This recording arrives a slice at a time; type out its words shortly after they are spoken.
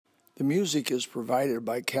The music is provided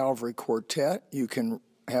by Calvary Quartet. You can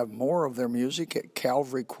have more of their music at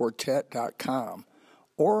calvaryquartet.com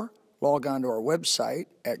or log on to our website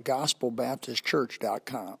at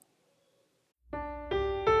gospelbaptistchurch.com.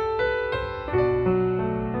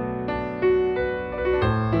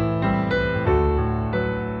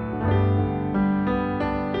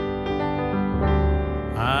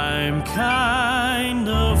 I'm kind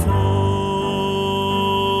of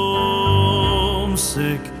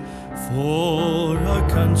homesick for a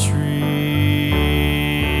country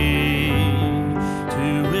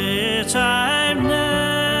to which I've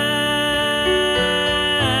never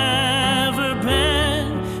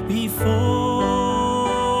been before.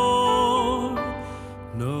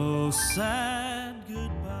 No sad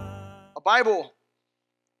goodbye. A Bible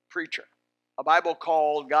preacher, a Bible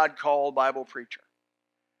called, God called Bible preacher,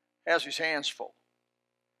 has his hands full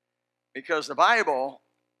because the Bible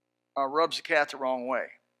rubs the cat the wrong way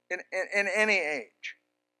in any age.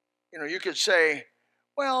 You know, you could say,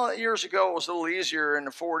 well, years ago it was a little easier in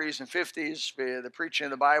the 40s and 50s. The preaching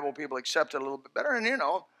of the Bible, people accepted a little bit better. And, you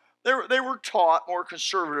know, they were taught more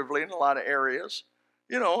conservatively in a lot of areas.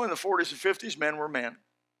 You know, in the 40s and 50s, men were men.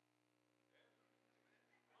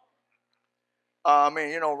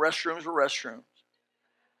 Restrooms were restrooms.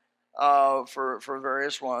 For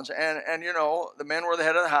various ones. And you know, the men were the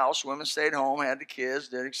head of the house, women stayed home, had the kids,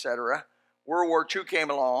 did etc. World War II came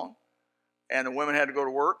along, and the women had to go to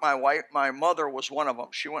work. My mother was one of them.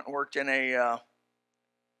 She went and worked in a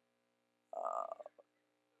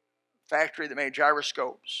factory that made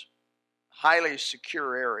gyroscopes, highly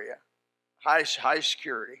secure area, high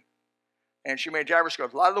security. And she made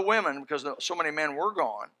gyroscopes. A lot of the women, because so many men were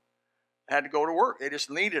gone, had to go to work. They just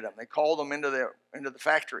needed them. They called them into the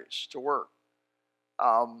factories to work.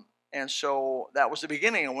 And so that was the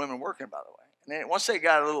beginning of women working, by the way. And then once they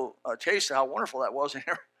got a little taste of how wonderful that was,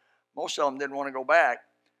 most of them didn't want to go back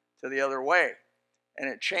to the other way. And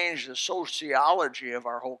it changed the sociology of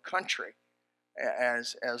our whole country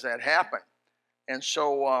as that happened. And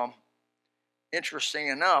so, interesting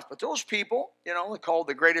enough, but those people, you know, called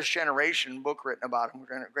The Greatest Generation, book written about them,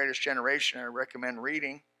 Greatest Generation, I recommend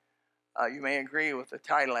reading. You may agree with the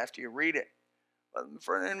title after you read it. But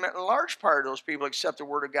in large part, those people accept the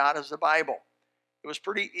Word of God as the Bible. It was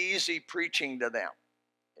pretty easy preaching to them.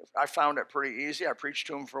 I found it pretty easy. I preached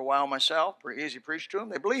to them for a while myself. Pretty easy to preach to them.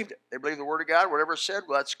 They believed it. They believed the Word of God. Whatever it said,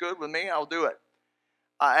 well, that's good with me. I'll do it.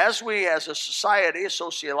 As we, as a society,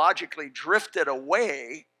 sociologically drifted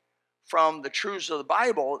away from the truths of the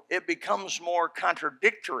Bible, it becomes more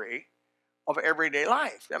contradictory of everyday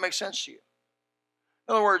life. That makes sense to you?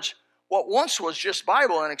 In other words, what once was just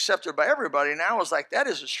Bible and accepted by everybody now is like, that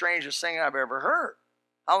is the strangest thing I've ever heard.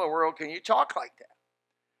 How in the world can you talk like that?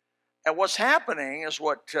 And what's happening is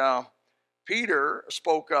what Peter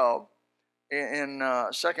spoke of in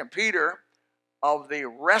 2 Peter, of the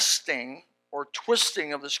wresting or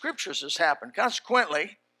twisting of the scriptures has happened.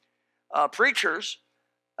 Consequently, preachers,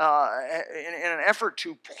 in an effort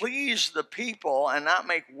to please the people and not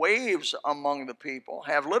make waves among the people,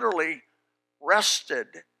 have literally wrested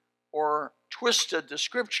or twisted the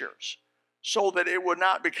scriptures so that it would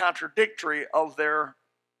not be contradictory of their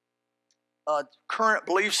current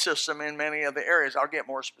belief system in many of the areas. I'll get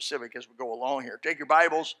more specific as we go along here. Take your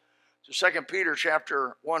Bibles to 2 Peter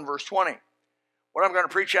chapter 1, verse 20. What I'm going to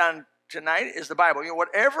preach on tonight is the Bible. You know,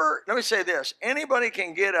 whatever, let me say this. Anybody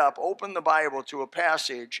can get up, open the Bible to a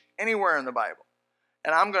passage anywhere in the Bible,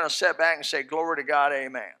 and I'm going to sit back and say, glory to God,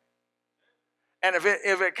 amen. And if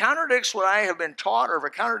it contradicts what I have been taught, or if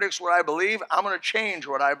it contradicts what I believe, I'm going to change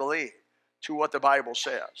what I believe to what the Bible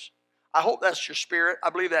says. I hope that's your spirit. I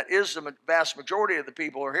believe that is the vast majority of the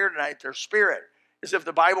people who are here tonight. Their spirit is, if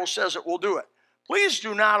the Bible says it, we'll do it. Please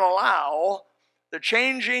do not allow the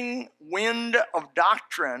changing wind of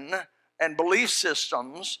doctrine and belief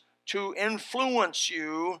systems to influence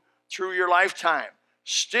you through your lifetime.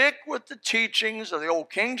 Stick with the teachings of the old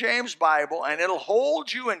King James Bible, and it'll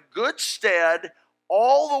hold you in good stead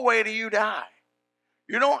all the way to you die.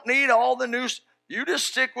 You don't need all the new. You just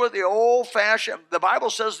stick with the old-fashioned. The Bible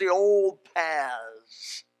says the old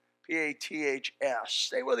paths, P-A-T-H-S.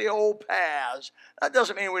 Stay with the old paths. That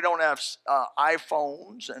doesn't mean we don't have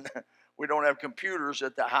iPhones and we don't have computers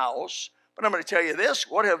at the house. But I'm going to tell you this: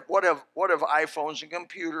 what have iPhones and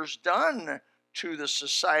computers done to the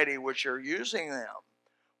society which are using them?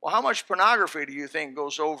 Well, how much pornography do you think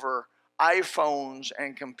goes over iPhones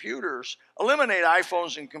and computers? Eliminate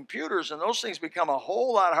iPhones and computers, and those things become a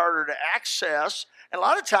whole lot harder to access. And a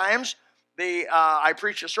lot of times, I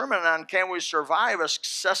preach a sermon on can we survive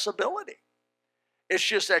accessibility? It's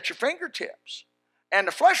just at your fingertips. And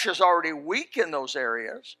the flesh is already weak in those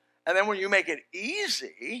areas. And then when you make it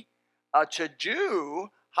easy to do,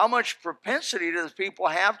 how much propensity does people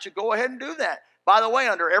have to go ahead and do that? By the way,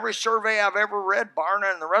 under every survey I've ever read,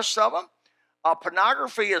 Barna and the rest of them,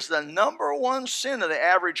 pornography is the number one sin of the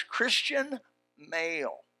average Christian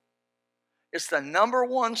male. It's the number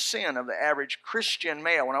one sin of the average Christian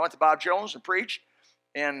male. When I went to Bob Jones and preached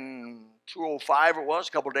in 2005, it was,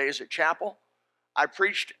 a couple of days at chapel, I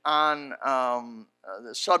preached on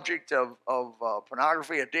the subject of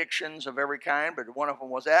pornography, addictions of every kind, but one of them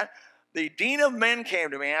was that. The dean of men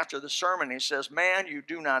came to me after the sermon. He says, man, you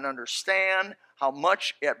do not understand how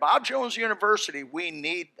much at Bob Jones University we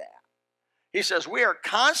need that. He says, we are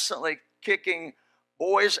constantly kicking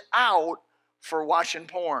boys out for watching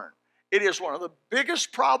porn. It is one of the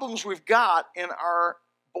biggest problems we've got in our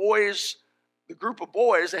boys, the group of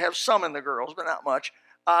boys. They have some in the girls, but not much.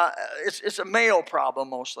 It's a male problem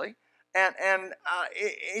mostly. And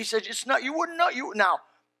he said, it's not, you wouldn't know.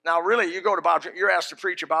 Now, really, you go to you're asked to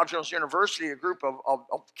preach at Bob Jones University, a group of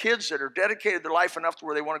kids that are dedicated their life enough to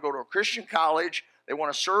where they want to go to a Christian college. They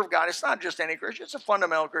want to serve God. It's not just any Christian. It's a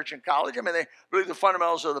fundamental Christian college. I mean, they believe the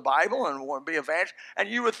fundamentals of the Bible and want to be evangelists. And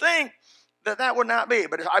you would think that would not be.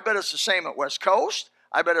 But I bet it's the same at West Coast.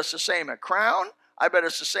 I bet it's the same at Crown. I bet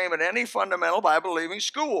it's the same at any fundamental Bible-believing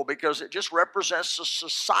school, because it just represents the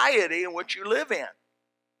society in which you live in,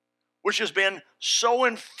 which has been so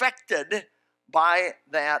infected by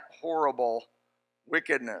that horrible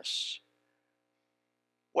wickedness.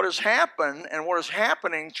 What has happened and what is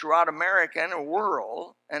happening throughout America and the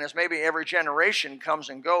world, and as maybe every generation comes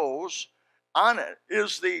and goes on it,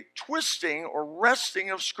 is the twisting or wresting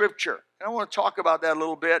of Scripture. And I want to talk about that a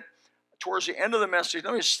little bit towards the end of the message.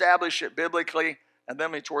 Let me establish it biblically, and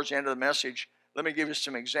then towards the end of the message, let me give you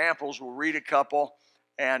some examples. We'll read a couple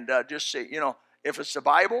and just see, if it's the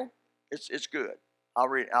Bible, it's good.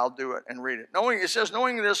 I'll do it and read it. Knowing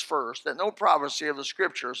this first, that no prophecy of the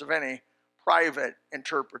Scriptures of any private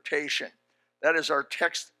interpretation. That is our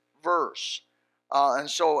text verse. And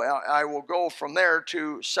so I will go from there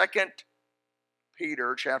to 2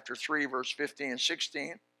 Peter chapter 3, verse 15 and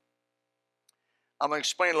 16. I'm going to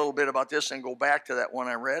explain a little bit about this and go back to that one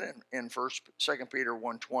I read in 2 Peter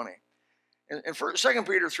 1:20. In 2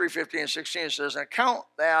 Peter 3:15 and 16 it says, account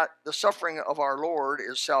that the suffering of our Lord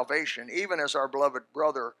is salvation, even as our beloved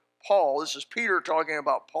brother Paul, this is Peter talking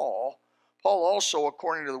about Paul also,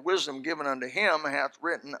 according to the wisdom given unto him, hath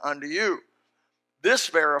written unto you. This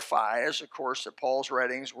verifies, of course, that Paul's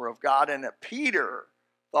writings were of God, and that Peter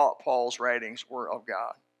thought Paul's writings were of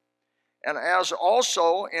God. And as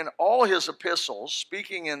also in all his epistles,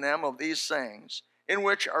 speaking in them of these things, in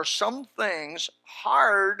which are some things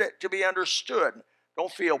hard to be understood.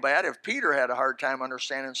 Don't feel bad if Peter had a hard time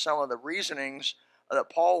understanding some of the reasonings that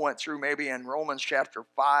Paul went through, maybe in Romans chapter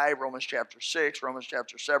 5, Romans chapter 6, Romans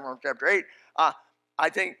chapter 7, Romans chapter 8. I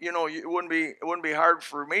think, it wouldn't be hard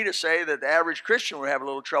for me to say that the average Christian would have a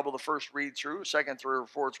little trouble the first read through, second, third, or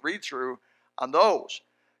fourth read through on those.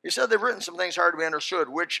 He said they've written some things hard to be understood,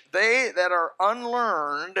 which they that are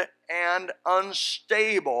unlearned and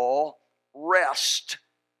unstable rest,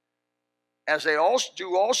 as they also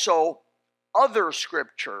do other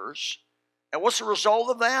scriptures. And what's the result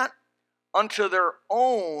of that? Unto their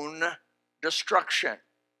own destruction.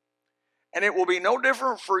 And it will be no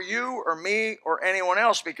different for you or me or anyone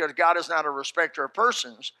else, because God is not a respecter of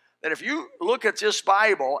persons, that if you look at this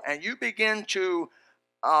Bible and you begin to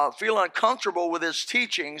feel uncomfortable with its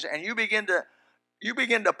teachings, and you begin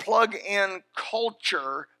to plug in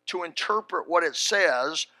culture to interpret what it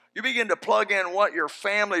says, you begin to plug in what your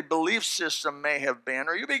family belief system may have been,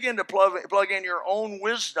 or you begin to plug in your own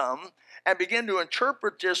wisdom and begin to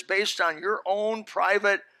interpret this based on your own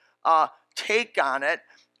private take on it.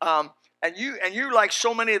 And you, like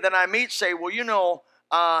so many that I meet, say, well,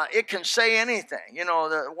 it can say anything.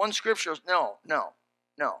 The one scripture, no.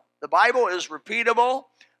 The Bible is repeatable.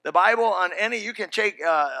 The Bible you can take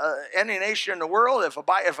any nation in the world.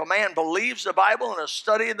 If a man believes the Bible and has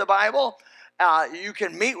studied the Bible, you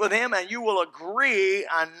can meet with him and you will agree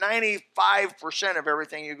on 95% of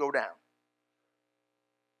everything you go down.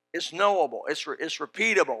 It's knowable. It's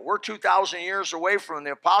repeatable. We're 2,000 years away from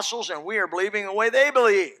the apostles, and we are believing the way they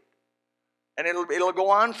believe. And it'll go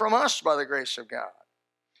on from us by the grace of God.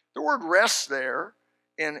 The word rest there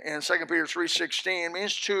in 2 Peter 3:16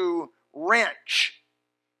 means to wrench,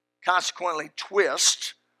 consequently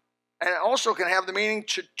twist, and it also can have the meaning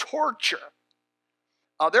to torture.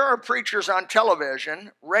 There are preachers on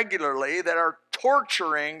television regularly that are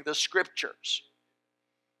torturing the Scriptures.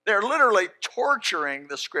 They're literally torturing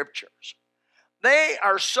the Scriptures. They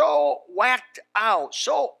are so whacked out,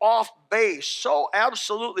 so off base, so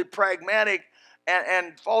absolutely pragmatic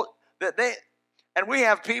And we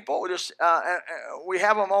have people just we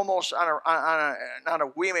have them almost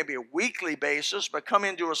on maybe a weekly basis, but come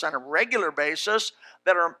into us on a regular basis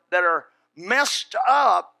that are messed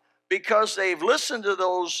up because they've listened to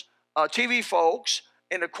those TV folks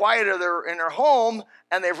in the quiet of their home,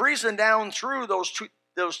 and they've reasoned down through those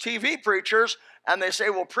TV preachers, and they say,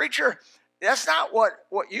 well, preacher, that's not what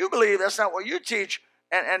you believe, that's not what you teach,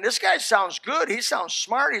 and this guy sounds good, he sounds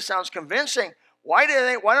smart, he sounds convincing. Why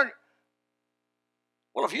don't?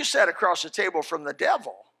 Well, if you sat across the table from the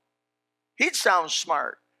devil, he'd sound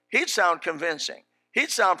smart, he'd sound convincing, he'd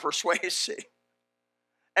sound persuasive,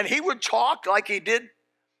 and he would talk like he did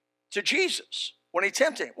to Jesus when he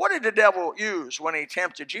tempted him. What did the devil use when he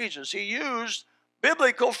tempted Jesus? He used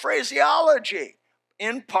biblical phraseology,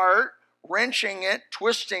 in part, wrenching it,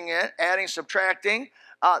 twisting it, adding, subtracting.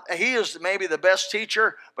 He is maybe the best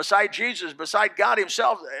teacher beside Jesus, beside God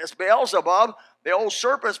himself. It's Beelzebub, the old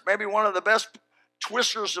serpent, maybe one of the best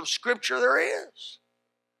twisters of Scripture there is.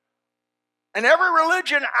 And every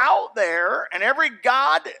religion out there, and every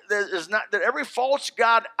God every false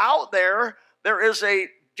god out there, there is a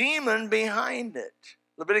demon behind it.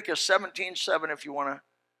 Leviticus 17:7, if you want to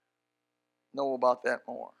know about that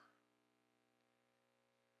more.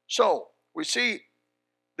 So, we see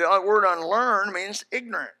the word unlearned means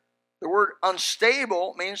ignorant. The word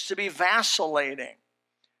unstable means to be vacillating.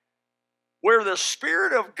 Where the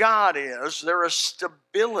Spirit of God is, there is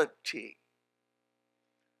stability.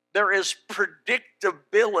 There is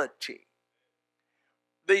predictability.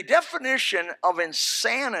 The definition of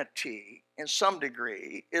insanity, in some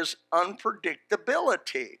degree, is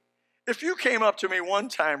unpredictability. If you came up to me one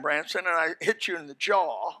time, Branson, and I hit you in the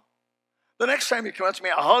jaw, the next time you come up to me,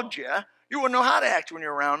 I hugged you, you wouldn't know how to act when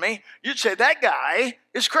you're around me. You'd say, that guy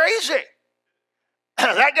is crazy.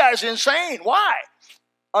 That guy's insane. Why?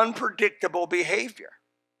 Unpredictable behavior.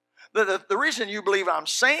 The reason you believe I'm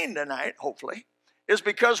sane tonight, hopefully, is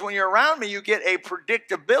because when you're around me, you get a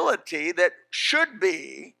predictability that should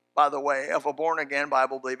be, by the way, of a born-again,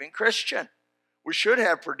 Bible-believing Christian. We should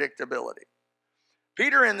have predictability.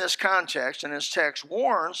 Peter, in this context, in his text,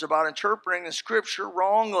 warns about interpreting the Scripture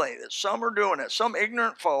wrongly, that some are doing it. Some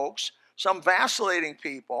ignorant folks, some vacillating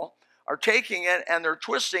people are taking it and they're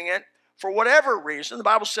twisting it for whatever reason. The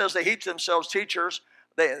Bible says they heap themselves teachers.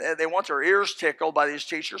 They want their ears tickled by these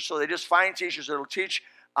teachers, so they just find teachers that will teach.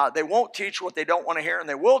 They won't teach what they don't want to hear, and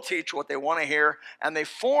they will teach what they want to hear, and they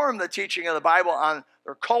form the teaching of the Bible on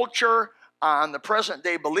their culture, on the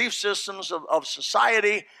present-day belief systems of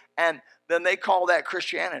society, and then they call that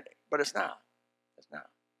Christianity, but it's not. It's not.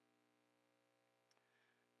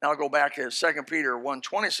 Now I'll go back to 2 Peter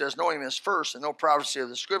 1:20 says, knowing this first, and no prophecy of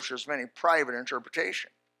the Scriptures of any private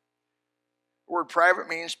interpretation. The word private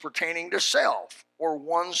means pertaining to self or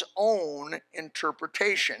one's own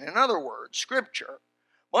interpretation. In other words, Scripture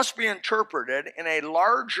must be interpreted in a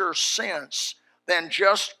larger sense than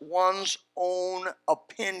just one's own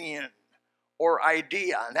opinion or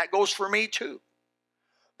idea. And that goes for me too.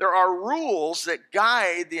 There are rules that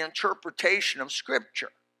guide the interpretation of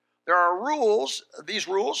Scripture. There are rules. These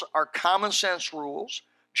rules are common sense rules,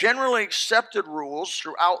 generally accepted rules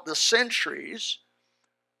throughout the centuries,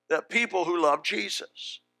 that people who love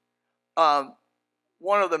Jesus.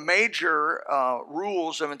 One of the major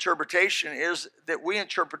rules of interpretation is that we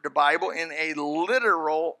interpret the Bible in a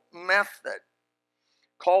literal method,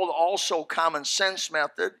 called also common sense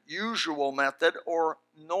method, usual method, or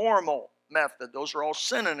normal method. Those are all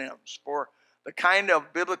synonyms for the kind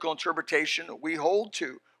of biblical interpretation that we hold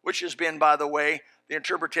to, which has been, by the way, the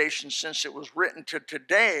interpretation since it was written to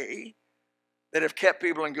today that have kept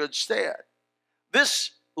people in good stead.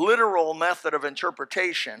 This literal method of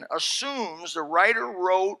interpretation assumes the writer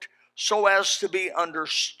wrote so as to be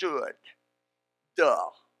understood. Duh.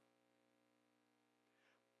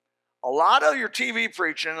 A lot of your TV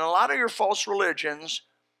preaching and a lot of your false religions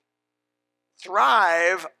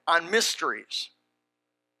thrive on mysteries.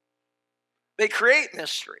 They create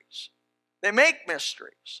mysteries. They make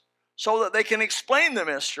mysteries so that they can explain the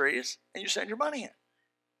mysteries, and you send your money in.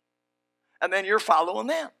 And then you're following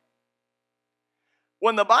them.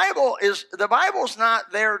 When the Bible's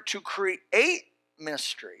not there to create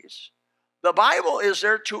mysteries. The Bible is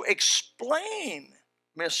there to explain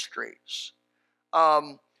mysteries.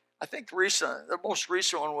 I think the most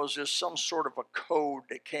recent one was just some sort of a code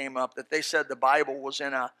that came up that they said the Bible was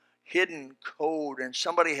in a hidden code and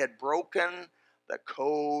somebody had broken the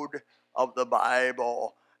code of the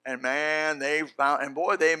Bible. And man, they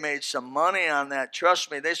made some money on that. Trust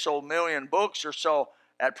me, they sold 1 million books or so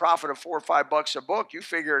at profit of $4 or $5 a book. You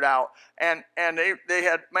figure it out. And they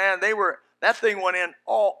That thing went in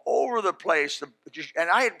all over the place. And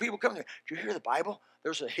I had people come to me, "Do you hear the Bible?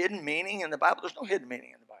 There's a hidden meaning in the Bible." There's no hidden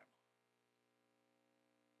meaning in the Bible.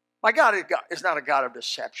 My God is not a God of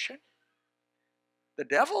deception. The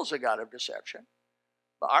devil is a God of deception.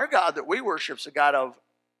 But our God that we worship is a God of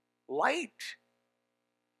light,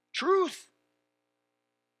 truth.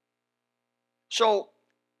 So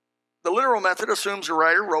the literal method assumes the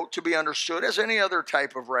writer wrote to be understood as any other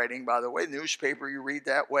type of writing, by the way. Newspaper, you read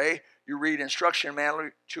that way. You read instruction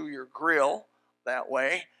manual to your grill that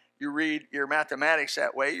way. You read your mathematics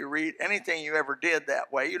that way. You read anything you ever did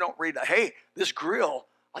that way. You don't read, hey, this grill,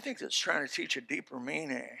 I think that's trying to teach a deeper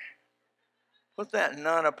meaning. Put that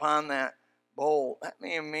nut upon that bowl. That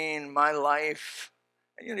may mean my life.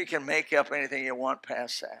 And you can make up anything you want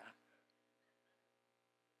past that.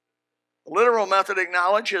 The literal method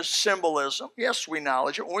acknowledges symbolism. Yes, we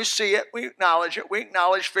acknowledge it. When we see it, we acknowledge it. We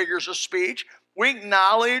acknowledge figures of speech. We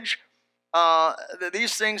acknowledge that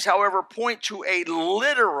these things, however, point to a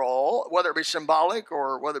literal, whether it be symbolic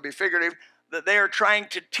or whether it be figurative, that they are trying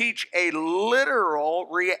to teach a literal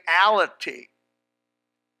reality.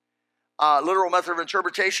 Literal method of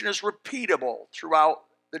interpretation is repeatable throughout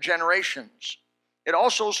the generations. It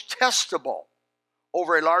also is testable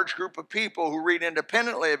over a large group of people who read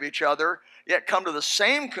independently of each other, yet come to the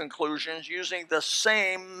same conclusions using the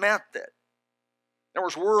same method. In other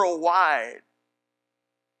words, worldwide.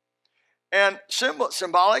 And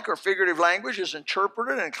symbolic or figurative language is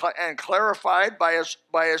interpreted and clarified by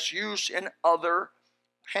its use in other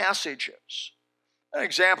passages. An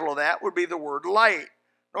example of that would be the word light.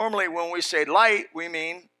 Normally when we say light, we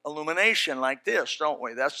mean illumination like this, don't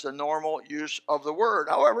we? That's the normal use of the word.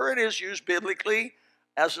 However, it is used biblically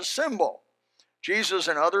as a symbol. Jesus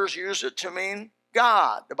and others use it to mean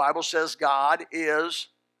God. The Bible says God is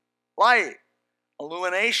light,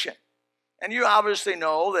 illumination. And you obviously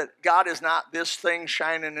know that God is not this thing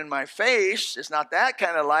shining in my face. It's not that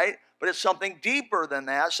kind of light, but it's something deeper than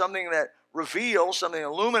that, something that reveals, something that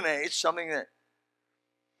illuminates, something that...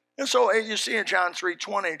 And so you see in John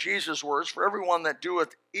 3:20, Jesus' words, "For everyone that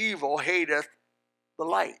doeth evil hateth the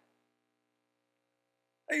light."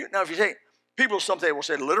 Now, if you say, people someday will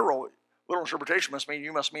say literal interpretation must mean,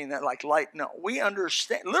 you must mean that like light. No, we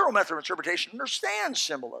understand, literal method of interpretation understands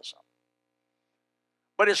symbolism.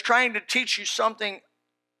 But it's trying to teach you something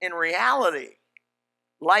in reality.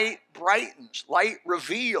 Light brightens, light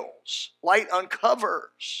reveals, light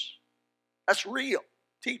uncovers. That's real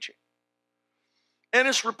teaching. And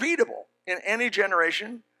it's repeatable in any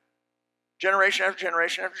generation, generation after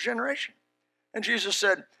generation after generation. And Jesus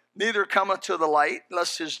said, "Neither cometh to the light,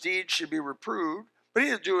 lest his deeds should be reproved, but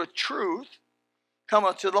he that doeth truth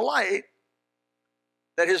cometh to the light,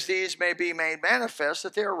 that his deeds may be made manifest,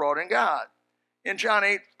 that they are wrought in God." In John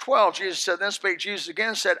 8:12, Jesus said, "Then spake Jesus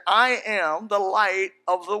again, said, I am the light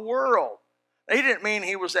of the world." Now, he didn't mean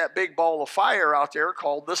he was that big ball of fire out there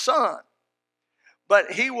called the sun.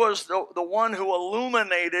 But he was the one who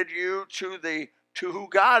illuminated you to who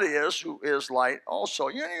God is, who is light also.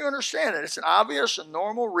 You understand it. It's an obvious and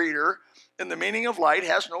normal reader in the meaning of light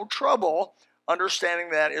has no trouble understanding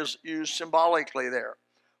that is used symbolically there.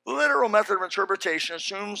 The literal method of interpretation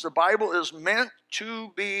assumes the Bible is meant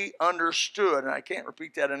to be understood, and I can't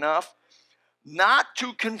repeat that enough, not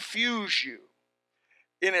to confuse you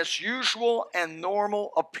in its usual and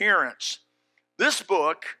normal appearance. This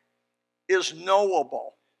book is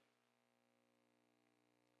knowable.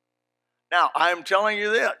 Now, I'm telling you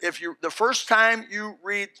this, the first time you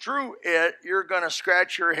read through it, you're going to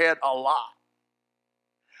scratch your head a lot.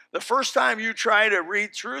 The first time you try to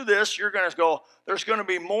read through this, you're going to go, there's going to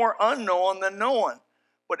be more unknown than known.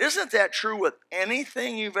 But isn't that true with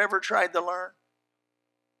anything you've ever tried to learn?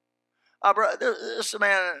 This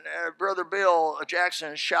man, Brother Bill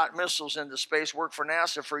Jackson, shot missiles into space, worked for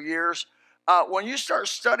NASA for years. When you start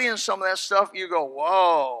studying some of that stuff, you go,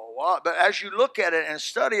 whoa, whoa. But as you look at it and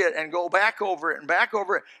study it and go back over it and back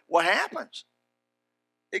over it, what happens?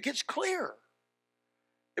 It gets clear.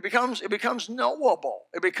 It becomes knowable.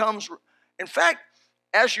 It becomes, in fact,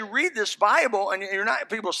 as you read this Bible, and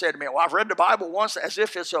people say to me, well, I've read the Bible once, as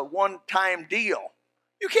if it's a one-time deal.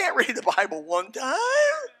 You can't read the Bible one time.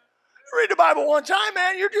 You read the Bible one time,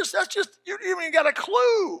 man, you even got a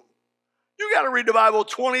clue. You got to read the Bible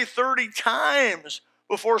 20, 30 times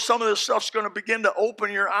before some of this stuff's going to begin to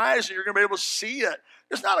open your eyes and you're going to be able to see it.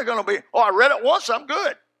 It's not going to be, oh, I read it once, I'm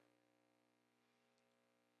good.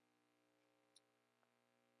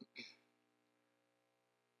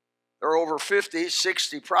 There are over 50,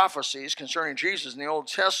 60 prophecies concerning Jesus in the Old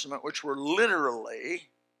Testament, which were literally,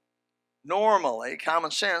 normally, common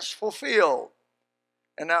sense, fulfilled.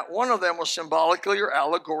 and not one of them was symbolically or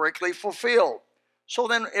allegorically fulfilled. So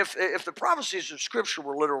then if the prophecies of Scripture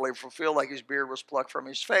were literally fulfilled, like his beard was plucked from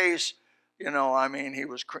his face, he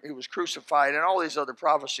was crucified, and all these other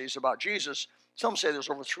prophecies about Jesus, some say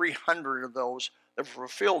there's over 300 of those that were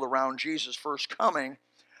fulfilled around Jesus' first coming.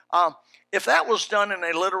 If that was done in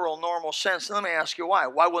a literal, normal sense, then let me ask you why.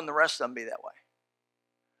 Why wouldn't the rest of them be that way?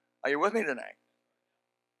 Are you with me tonight?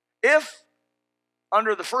 If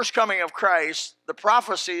under the first coming of Christ, the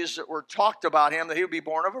prophecies that were talked about him, that he would be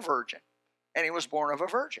born of a virgin, and he was born of a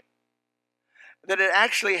virgin, that it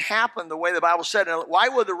actually happened the way the Bible said, and why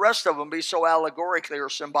would the rest of them be so allegorically or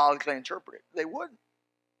symbolically interpreted? They wouldn't.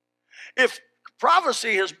 If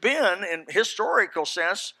prophecy has been, in historical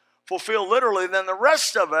sense, fulfilled literally, then the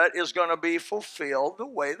rest of it is going to be fulfilled the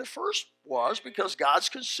way the first was, because God's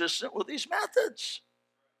consistent with these methods.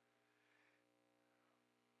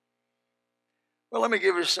 Well, let me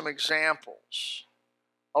give you some examples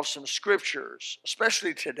of some scriptures,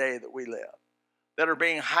 especially today that we live, that are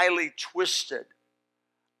being highly twisted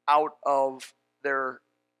out of their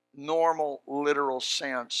normal, literal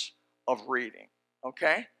sense of reading.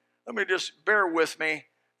 Okay? Let me just bear with me,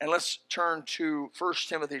 and let's turn to 1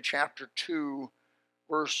 Timothy chapter 2,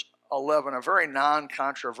 verse 11, a very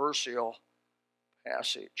non-controversial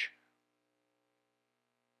passage.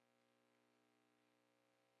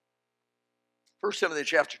 1 Timothy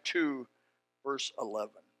chapter 2, verse 11.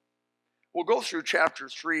 We'll go through chapter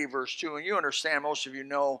 3, verse 2, and you understand, most of you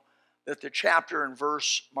know, that the chapter and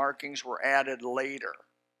verse markings were added later.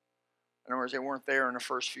 In other words, they weren't there in the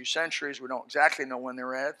first few centuries. We don't exactly know when they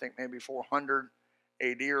were added. I think maybe 400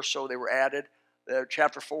 AD or so they were added. The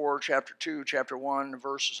chapter 4, chapter 2, chapter 1, the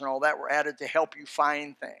verses and all that were added to help you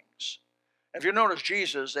find things. If you notice,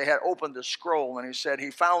 Jesus, they had opened the scroll, and he said he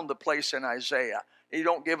found the place in Isaiah. You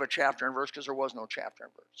don't give a chapter and verse because there was no chapter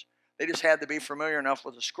and verse. They just had to be familiar enough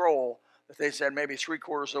with the scroll that they said maybe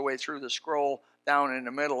 3/4 of the way through the scroll, down in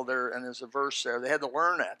the middle there, and there's a verse there. They had to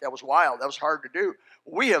learn that. That was wild. That was hard to do.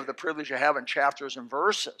 We have the privilege of having chapters and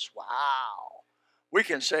verses. Wow. We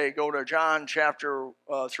can say, go to John chapter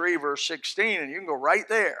 3, verse 16, and you can go right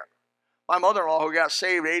there. My mother-in-law, who got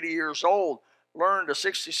saved 80 years old, learned the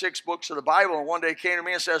 66 books of the Bible, and one day came to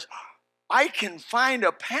me and says, I can find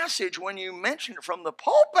a passage when you mention it from the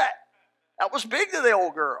pulpit. That was big to the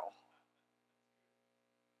old girl.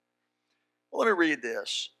 Well, let me read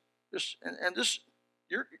this.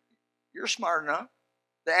 You're smart enough.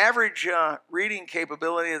 The average reading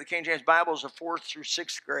capability of the King James Bible is a 4th through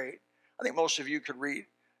 6th grade. I think most of you could read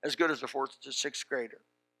as good as a 4th to 6th grader.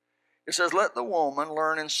 It says, let the woman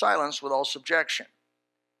learn in silence with all subjection.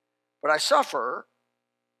 But I suffer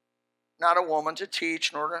not a woman to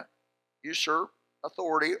teach nor to usurp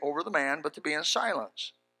authority over the man, but to be in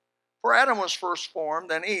silence. For Adam was first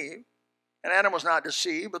formed, then Eve. And Adam was not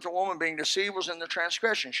deceived, but the woman being deceived was in the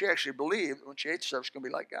transgression. She actually believed when she ate stuff, she's going to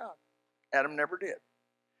be like God. Adam never did.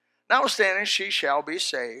 Notwithstanding, she shall be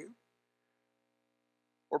saved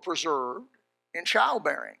or preserved in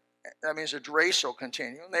childbearing. That means the race will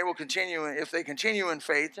continue. And they will continue if they continue in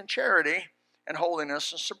faith and charity and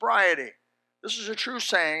holiness and sobriety. This is a true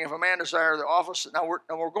saying. If a man desire the office, now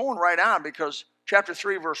we're going right on, because chapter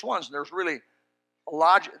 3, verse 1, there's really a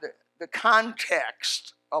logic, the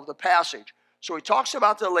context of the passage. So he talks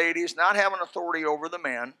about the ladies not having authority over the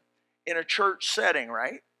men in a church setting,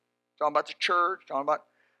 right? Talking about the church, talking about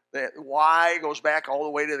the why goes back all the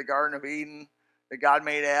way to the Garden of Eden, that God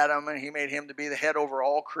made Adam and he made him to be the head over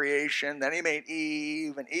all creation. Then he made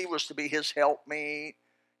Eve, and Eve was to be his helpmate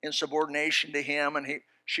in subordination to him, and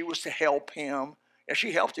she was to help him. Yeah,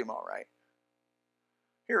 she helped him all right.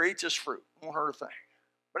 Here, eat this fruit. Won't hurt a thing.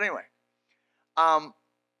 But anyway,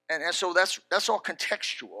 and so that's all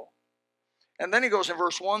contextual. And then he goes in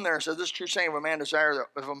verse 1 there and says, this is true saying of a man desire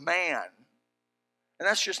of a man. And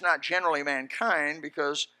that's just not generally mankind,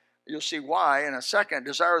 because you'll see why in a second.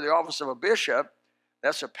 Desire the office of a bishop,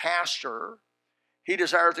 that's a pastor. He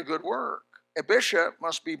desireth a good work. A bishop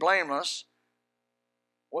must be blameless.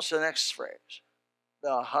 What's the next phrase?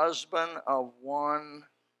 The husband of one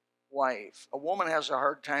wife. A woman has a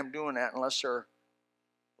hard time doing that unless they're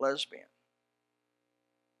lesbian.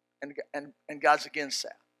 And God's against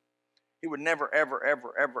that. He would never, ever,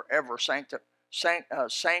 ever, ever, ever sanction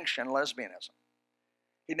lesbianism.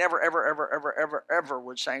 He never, ever, ever, ever, ever, ever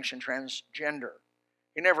would sanction transgender.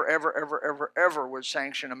 He never, ever, ever, ever, ever would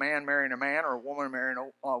sanction a man marrying a man or a woman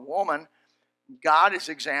marrying a woman. God's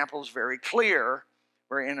example is very clear,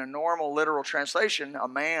 where in a normal literal translation, a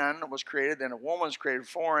man was created, then a woman was created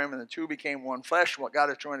for him, and the two became one flesh. What God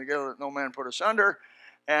has joined together, let no man put asunder.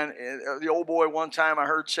 And the old boy one time I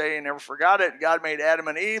heard say, and never forgot it, God made Adam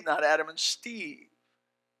and Eve, not Adam and Steve.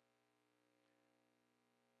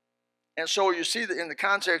 And so you see that in the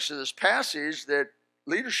context of this passage that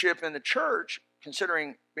leadership in the church,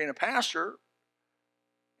 considering being a pastor,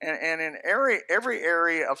 and in every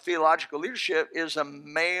area of theological leadership is a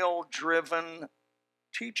male-driven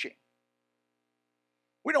teaching.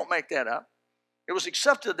 We don't make that up. It was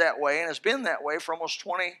accepted that way and has been that way for almost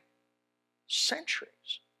 20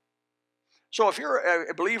 centuries. So if you're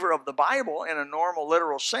a believer of the Bible in a normal,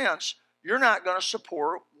 literal sense, you're not going to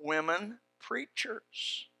support women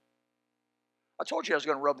preachers. I told you I was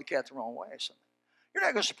going to rub the cat the wrong way. You're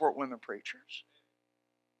not going to support women preachers.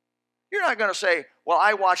 You're not going to say, well,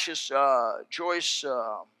 I watch this Joyce,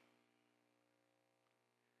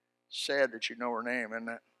 sad that you know her name, isn't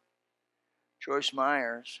it? Joyce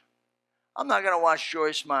Myers. I'm not going to watch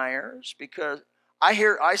Joyce Myers because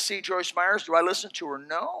I see Joyce Myers. Do I listen to her?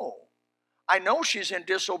 No. I know she's in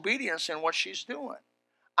disobedience in what she's doing.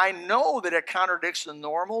 I know that it contradicts the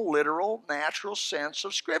normal, literal, natural sense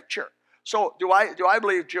of Scripture. So do I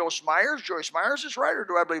believe Joyce Myers is right, or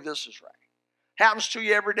do I believe this is right? Happens to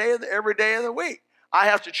you every day of the week. I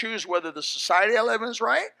have to choose whether the society I live in is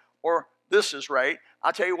right or this is right.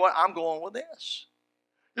 I'll tell you what, I'm going with this.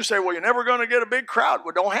 You say, well, you're never going to get a big crowd.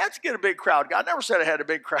 Well, don't have to get a big crowd. God never said I had a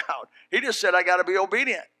big crowd. He just said I got to be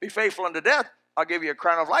obedient. Be faithful unto death. I'll give you a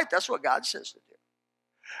crown of life. That's what God says to do.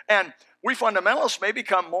 And we fundamentalists may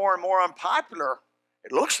become more and more unpopular.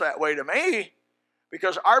 It looks that way to me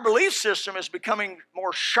because our belief system is becoming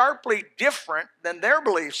more sharply different than their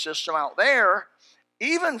belief system out there,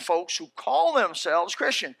 even folks who call themselves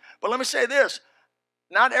Christian. But let me say this.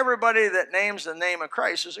 Not everybody that names the name of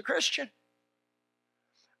Christ is a Christian.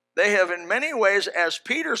 They have in many ways, as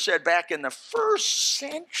Peter said back in the first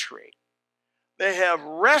century, they have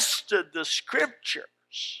wrested the Scriptures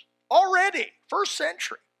already, first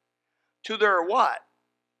century, to their what?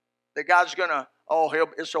 That God's going to,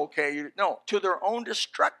 it's okay. No, to their own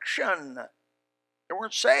destruction. They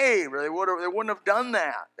weren't saved, or they wouldn't have done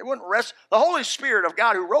that. They wouldn't rest. The Holy Spirit of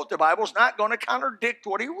God who wrote the Bible is not going to contradict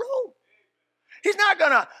what he wrote. He's not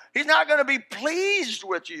going to be pleased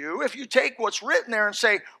with you if you take what's written there and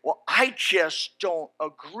say, well, I just don't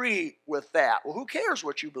agree with that. Well, who cares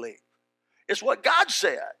what you believe? It's what God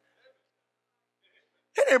said.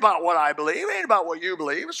 It ain't about what I believe. It ain't about what you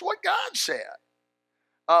believe. It's what God said.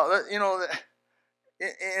 In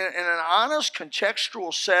an honest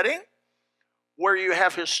contextual setting where you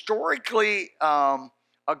have historical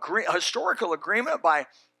agreement by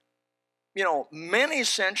many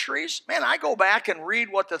centuries. Man, I go back and read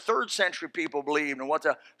what the 3rd century people believed and what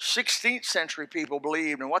the 16th century people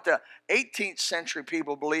believed and what the 18th century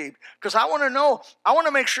people believed. Because I want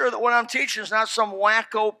to make sure that what I'm teaching is not some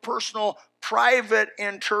wacko, personal, private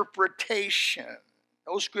interpretation.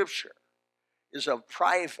 No Scripture is a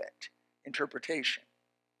private interpretation.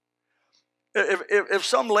 If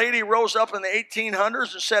some lady rose up in the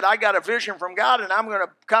 1800s and said, I got a vision from God and I'm going to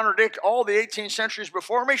contradict all the 18 centuries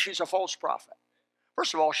before me, she's a false prophet.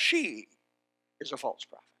 First of all, she is a false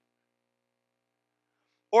prophet.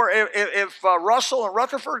 Or if Russell and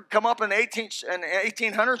Rutherford come up in the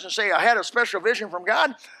 1800s and say, I had a special vision from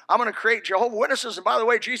God, I'm going to create Jehovah's Witnesses. And by the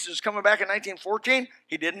way, Jesus is coming back in 1914.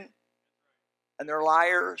 He didn't. And they're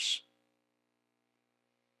liars.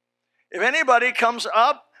 If anybody comes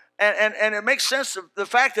up, and it makes sense of the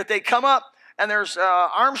fact that they come up and there's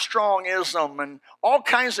Armstrongism and all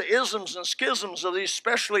kinds of isms and schisms of these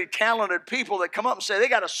specially talented people that come up and say they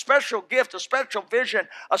got a special gift, a special vision,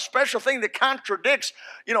 a special thing that contradicts,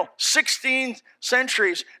 16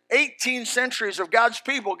 centuries, 18 centuries of God's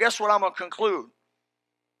people. Guess what I'm going to conclude?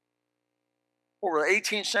 Over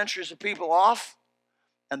 18 centuries of people off,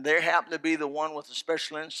 and they happen to be the one with the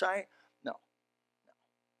special insight? No.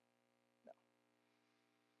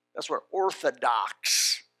 That's what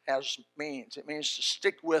orthodox means. It means to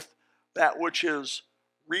stick with that which is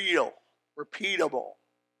real, repeatable,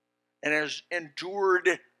 and has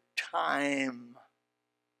endured time.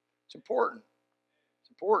 It's important. It's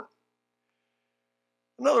important.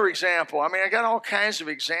 Another example. I got all kinds of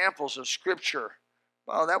examples of Scripture.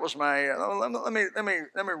 Well, that was my. Let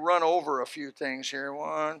me run over a few things here.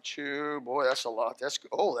 1, 2. Boy, that's a lot. That's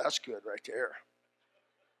good right there.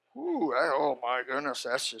 Ooh, oh my goodness,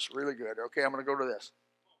 that's just really good. Okay, I'm going to go to this.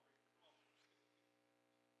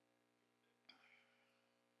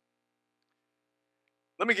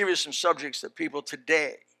 Let me give you some subjects that people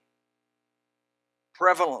today,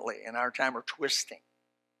 prevalently in our time, are twisting.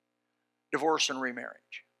 Divorce and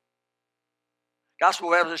remarriage.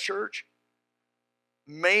 Gospel Baptist Church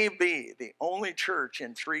may be the only church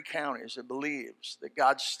in 3 counties that believes that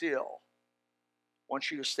God still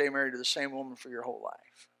wants you to stay married to the same woman for your whole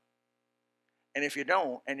life. And if you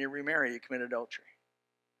don't, and you remarry, you commit adultery.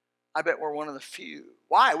 I bet we're one of the few.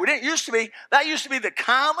 Why? We didn't used to be. That used to be the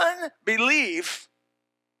common belief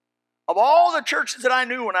of all the churches that I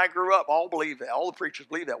knew when I grew up. All believe that. All the preachers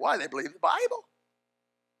believe that. Why? They believe the Bible.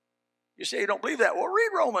 You say you don't believe that? Well, read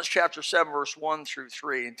Romans chapter 7, verse 1 through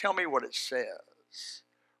 3, and tell me what it says.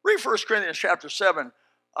 Read 1 Corinthians chapter 7,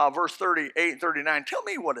 verse 38 and 39. Tell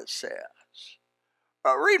me what it says.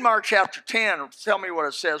 Read Mark chapter 10, tell me what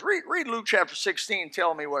it says. Read Luke chapter 16,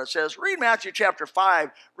 tell me what it says. Read Matthew chapter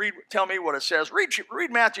 5, tell me what it says.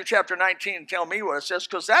 Read Matthew chapter 19, tell me what it says,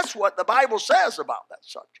 because that's what the Bible says about that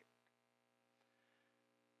subject.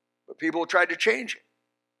 But people tried to change it.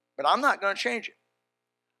 But I'm not going to change it.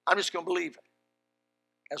 I'm just going to believe it.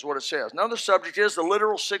 That's what it says. Another subject is the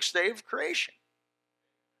literal sixth day of creation.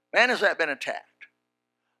 Man, has that been attacked?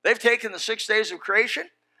 They've taken the 6 days of creation,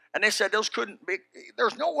 and they said those couldn't be.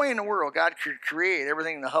 There's no way in the world God could create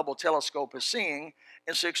everything the Hubble telescope is seeing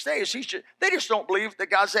in 6 days. They just don't believe that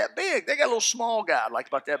God's that big. They got a little small God, like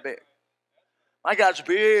about that big. My God's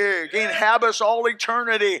big. He inhabits all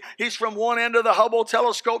eternity. He's from one end of the Hubble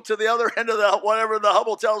telescope to the other end of the whatever the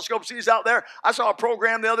Hubble telescope sees out there. I saw a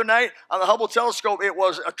program the other night on the Hubble telescope. It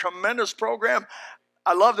was a tremendous program.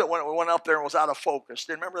 I loved it when it went up there and was out of focus.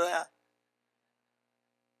 Did you remember that?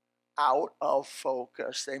 Out of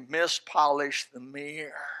focus. They mispolished the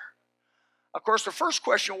mirror. Of course, the first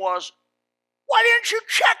question was, why didn't you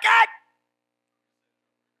check it?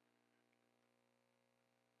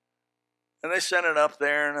 And they sent it up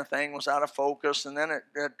there, and the thing was out of focus. And then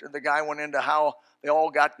the guy went into how they all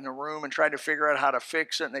got in the room and tried to figure out how to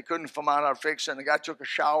fix it, and they couldn't find out how to fix it. And the guy took a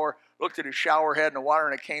shower, looked at his shower head in the water,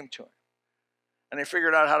 and it came to him. And they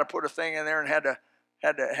figured out how to put a thing in there and had to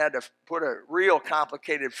put a real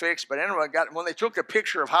complicated fix. But anyway, when they took a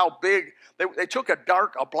picture of how big, they took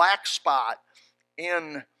a black spot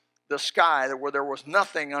in the sky where there was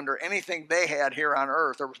nothing under anything they had here on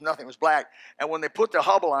Earth. There was nothing, it was black. And when they put the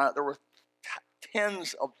Hubble on it, there were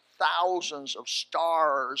tens of thousands of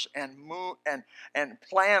stars and moon and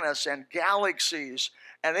planets and galaxies,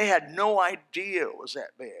 and they had no idea it was that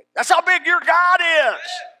big. That's how big your God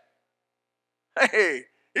is. Hey,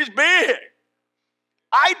 he's big.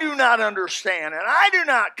 I do not understand, and I do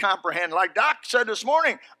not comprehend. Like Doc said this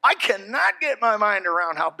morning, I cannot get my mind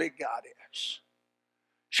around how big God is.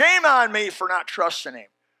 Shame on me for not trusting him.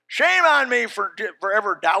 Shame on me for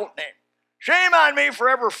ever doubting him. Shame on me for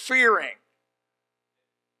ever fearing.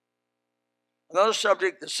 Another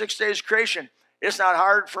subject, the 6 days of creation. It's not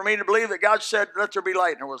hard for me to believe that God said, let there be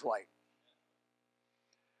light, and there was light.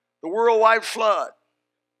 The worldwide flood.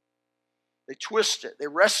 They twist it. They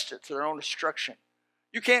wrest it to their own destruction.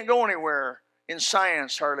 You can't go anywhere in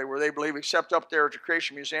science hardly where they believe, except up there at the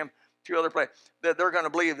Creation Museum, a few other places, that they're going to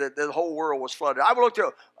believe that the whole world was flooded. I looked at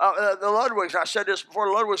the Ludwigs. I said this before.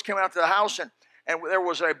 The Ludwigs came out to the house, and there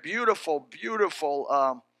was a beautiful,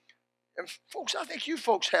 beautiful, and folks, I think you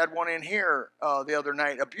folks had one in here the other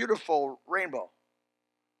night, a beautiful rainbow.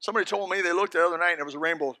 Somebody told me they looked the other night and it was a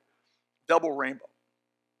rainbow, double rainbow.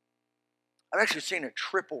 I've actually seen a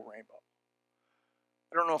triple rainbow.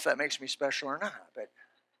 I don't know if that makes me special or not, but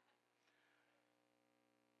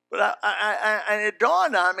and it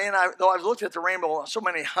dawned on me, and though I've looked at the rainbow so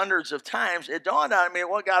many hundreds of times, it dawned on me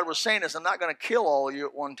what God was saying is, I'm not going to kill all of you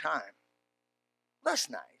at one time. That's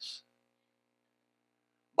nice.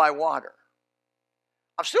 By water.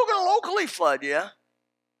 I'm still going to locally flood you,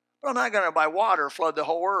 but I'm not going to by water flood the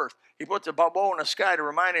whole earth. He put the bow in the sky to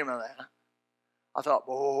remind him of that. I thought,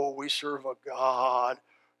 we serve a God.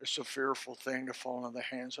 It's a fearful thing to fall into the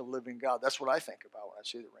hands of a living God. That's what I think about when I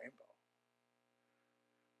see the rainbow.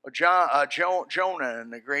 Jonah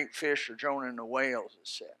and the great fish, or Jonah and the whales, it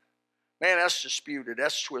said. Man, that's disputed.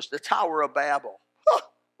 That's twisted. The Tower of Babel.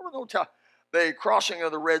 The crossing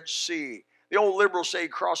of the Red Sea. The old liberals say he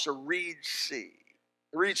crossed the Reed Sea.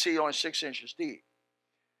 The Reed Sea is only 6 inches deep.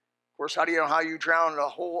 Of course, how do you know how you drowned a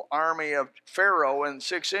whole army of Pharaoh in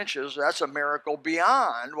 6 inches? That's a miracle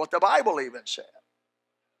beyond what the Bible even said.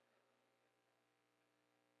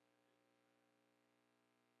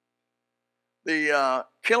 The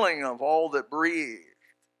killing of all that breathed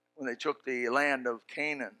when they took the land of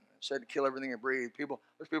Canaan and said to kill everything that breathed.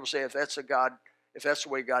 There's people say, if that's the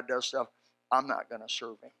way God does stuff, I'm not going to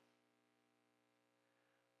serve him.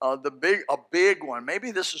 A big one,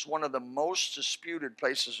 maybe this is one of the most disputed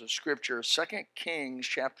places of Scripture, 2 Kings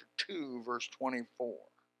chapter 2, verse 24.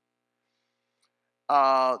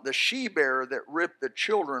 The she-bear that ripped the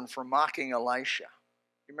children for mocking Elisha.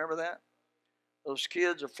 You remember that? Those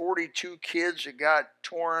kids, 42 kids that got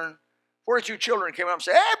torn. 42 children came up and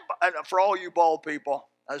said, hey, for all you bald people,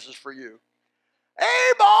 this is for you.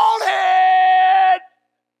 Hey, bald head!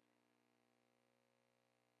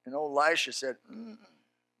 And old Elisha said,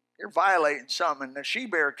 you're violating something. And the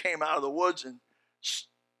she-bear came out of the woods, and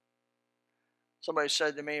somebody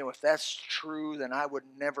said to me, if that's true, then I would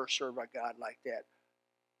never serve a God like that.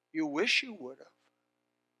 You wish you would have.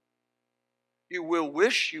 You will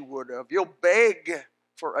wish you would have. You'll beg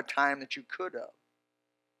for a time that you could have.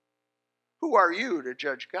 Who are you to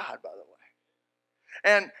judge God, by the way?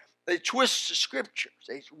 And they twist the scriptures.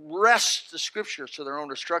 They wrest the scriptures to their own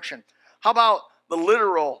destruction. How about the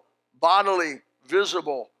literal, bodily,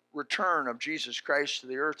 visible return of Jesus Christ to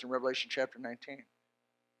the earth in Revelation chapter 19?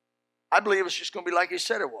 I believe it's just going to be like he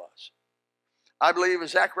said it was. I believe in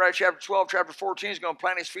Zechariah chapter 12, chapter 14, he's going to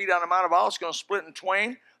plant his feet on the Mount of Olives. It's going to split in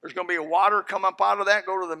twain. There's going to be a water come up out of that,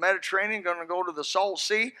 go to the Mediterranean, going to go to the Salt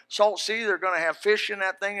Sea. Salt Sea, they're going to have fish in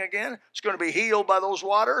that thing again. It's going to be healed by those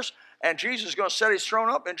waters. And Jesus is going to set his throne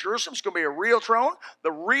up in Jerusalem. It's going to be a real throne.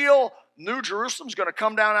 The real New Jerusalem is going to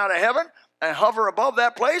come down out of heaven and hover above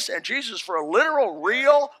that place. And Jesus, for a literal,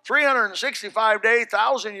 real, 365-day,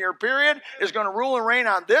 1,000-year period, is going to rule and reign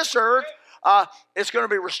on this earth. It's going to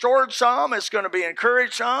be restored some. It's going to be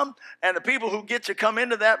encouraged some. And the people who get to come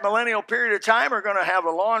into that millennial period of time are going to have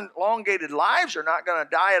elongated lives. They're not going to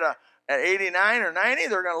die at 89 or 90.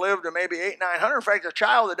 They're going to live to maybe 800, 900. In fact, a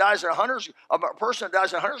child that dies at 100, a person that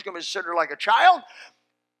dies at 100 is going to be considered like a child.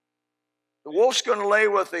 The wolf's going to lay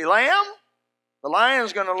with the lamb. The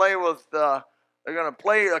lion's going to lay with, a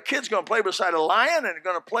kid's going to play beside a lion, and they're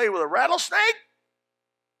going to play with a rattlesnake.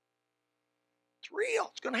 It's real.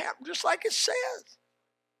 It's going to happen just like it says.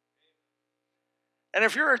 And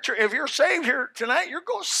if you're saved here tonight, you're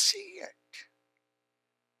going to see it.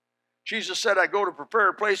 Jesus said, I go to prepare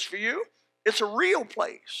a place for you. It's a real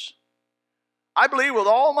place. I believe with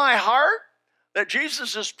all my heart that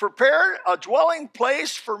Jesus has prepared a dwelling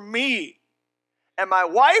place for me. And my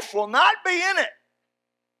wife will not be in it.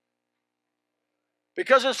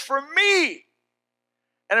 Because it's for me.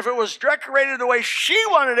 And if it was decorated the way she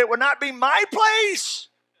wanted it, would not be my place.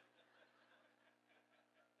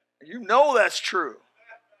 You know that's true.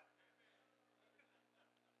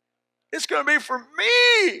 It's going to be for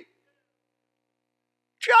me.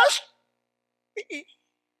 Just me.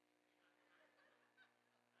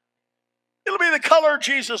 It'll be the color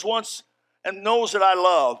Jesus wants and knows that I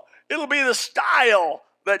love. It'll be the style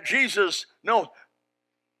that Jesus knows.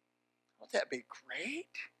 Won't that be great?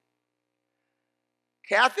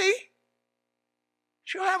 Kathy,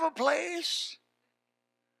 she'll have a place,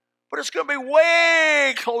 but it's going to be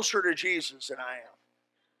way closer to Jesus than I am.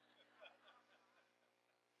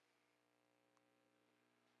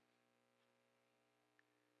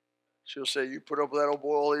 She'll say, you put up with that old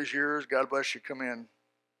boy all these years, God bless you, come in.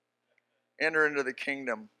 Enter into the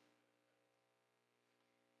kingdom.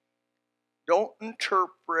 Don't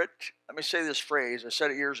interpret, let me say this phrase, I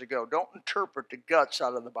said it years ago, don't interpret the guts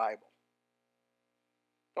out of the Bible.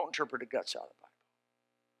 Don't interpret the guts out of the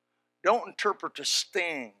Bible. Don't interpret the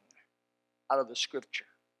sting out of the Scripture.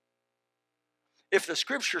 If the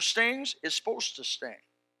Scripture stings, it's supposed to sting.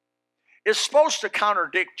 It's supposed to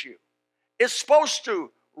contradict you. It's supposed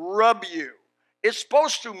to rub you. It's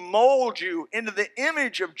supposed to mold you into the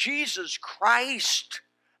image of Jesus Christ.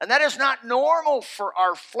 And that is not normal for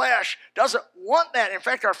our flesh. Doesn't want that. In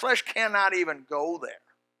fact, our flesh cannot even go there.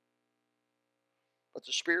 But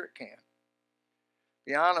the Spirit can.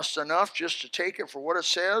 Be honest enough just to take it for what it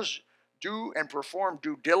says. Do and perform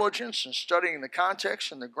due diligence in studying the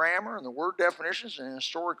context and the grammar and the word definitions and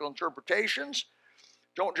historical interpretations.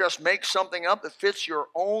 Don't just make something up that fits your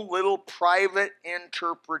own little private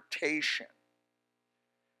interpretation.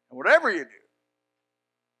 And whatever you do,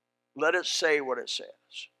 let it say what it says.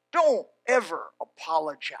 Don't ever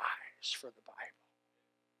apologize for the Bible.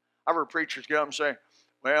 I've heard preachers get up and say,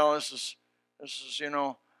 well, this is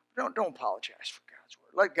don't apologize for God's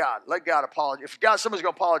word. Let God apologize. If somebody's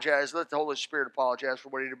going to apologize, let the Holy Spirit apologize for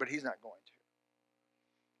what he did, but he's not going to.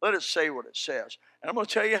 Let it say what it says. And I'm going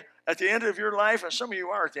to tell you, at the end of your life, and some of you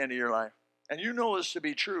are at the end of your life, and you know this to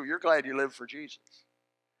be true, you're glad you lived for Jesus.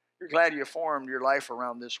 You're glad you formed your life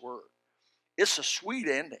around this word. It's a sweet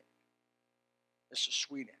ending. It's a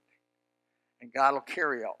sweet ending. And God will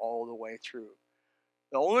carry you all the way through.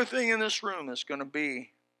 The only thing in this room that's going to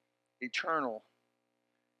be eternal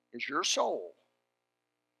is your soul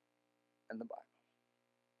and the Bible.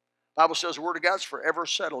 The Bible says the Word of God's forever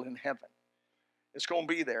settled in heaven. It's going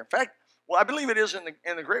to be there. In fact, I believe it is in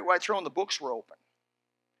the Great White Throne, the books were open.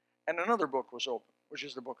 And another book was open, which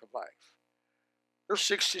is the Book of Life. There's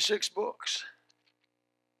 66 books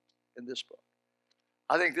in this book.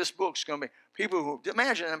 I think this book's going to be people who,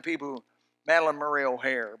 imagine them people who, Madeline Murray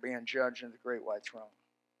O'Hare being judged in the Great White Throne.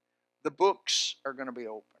 The books are going to be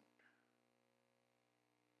open.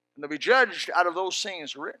 And they'll be judged out of those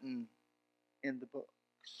things written in the books.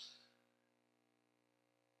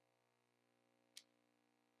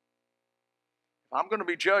 If I'm going to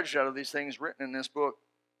be judged out of these things written in this book,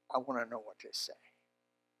 I want to know what they say.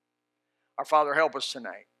 Our Father, help us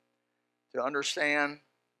tonight to understand.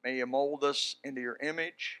 May you mold us into your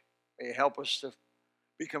image. May you help us to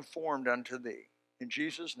be conformed unto thee. In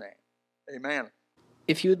Jesus' name, amen.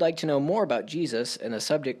 If you would like to know more about Jesus and the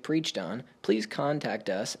subject preached on, please contact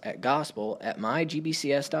us at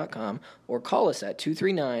gospel@mygbcs.com or call us at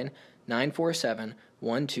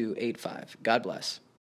 239-947-1285. God bless.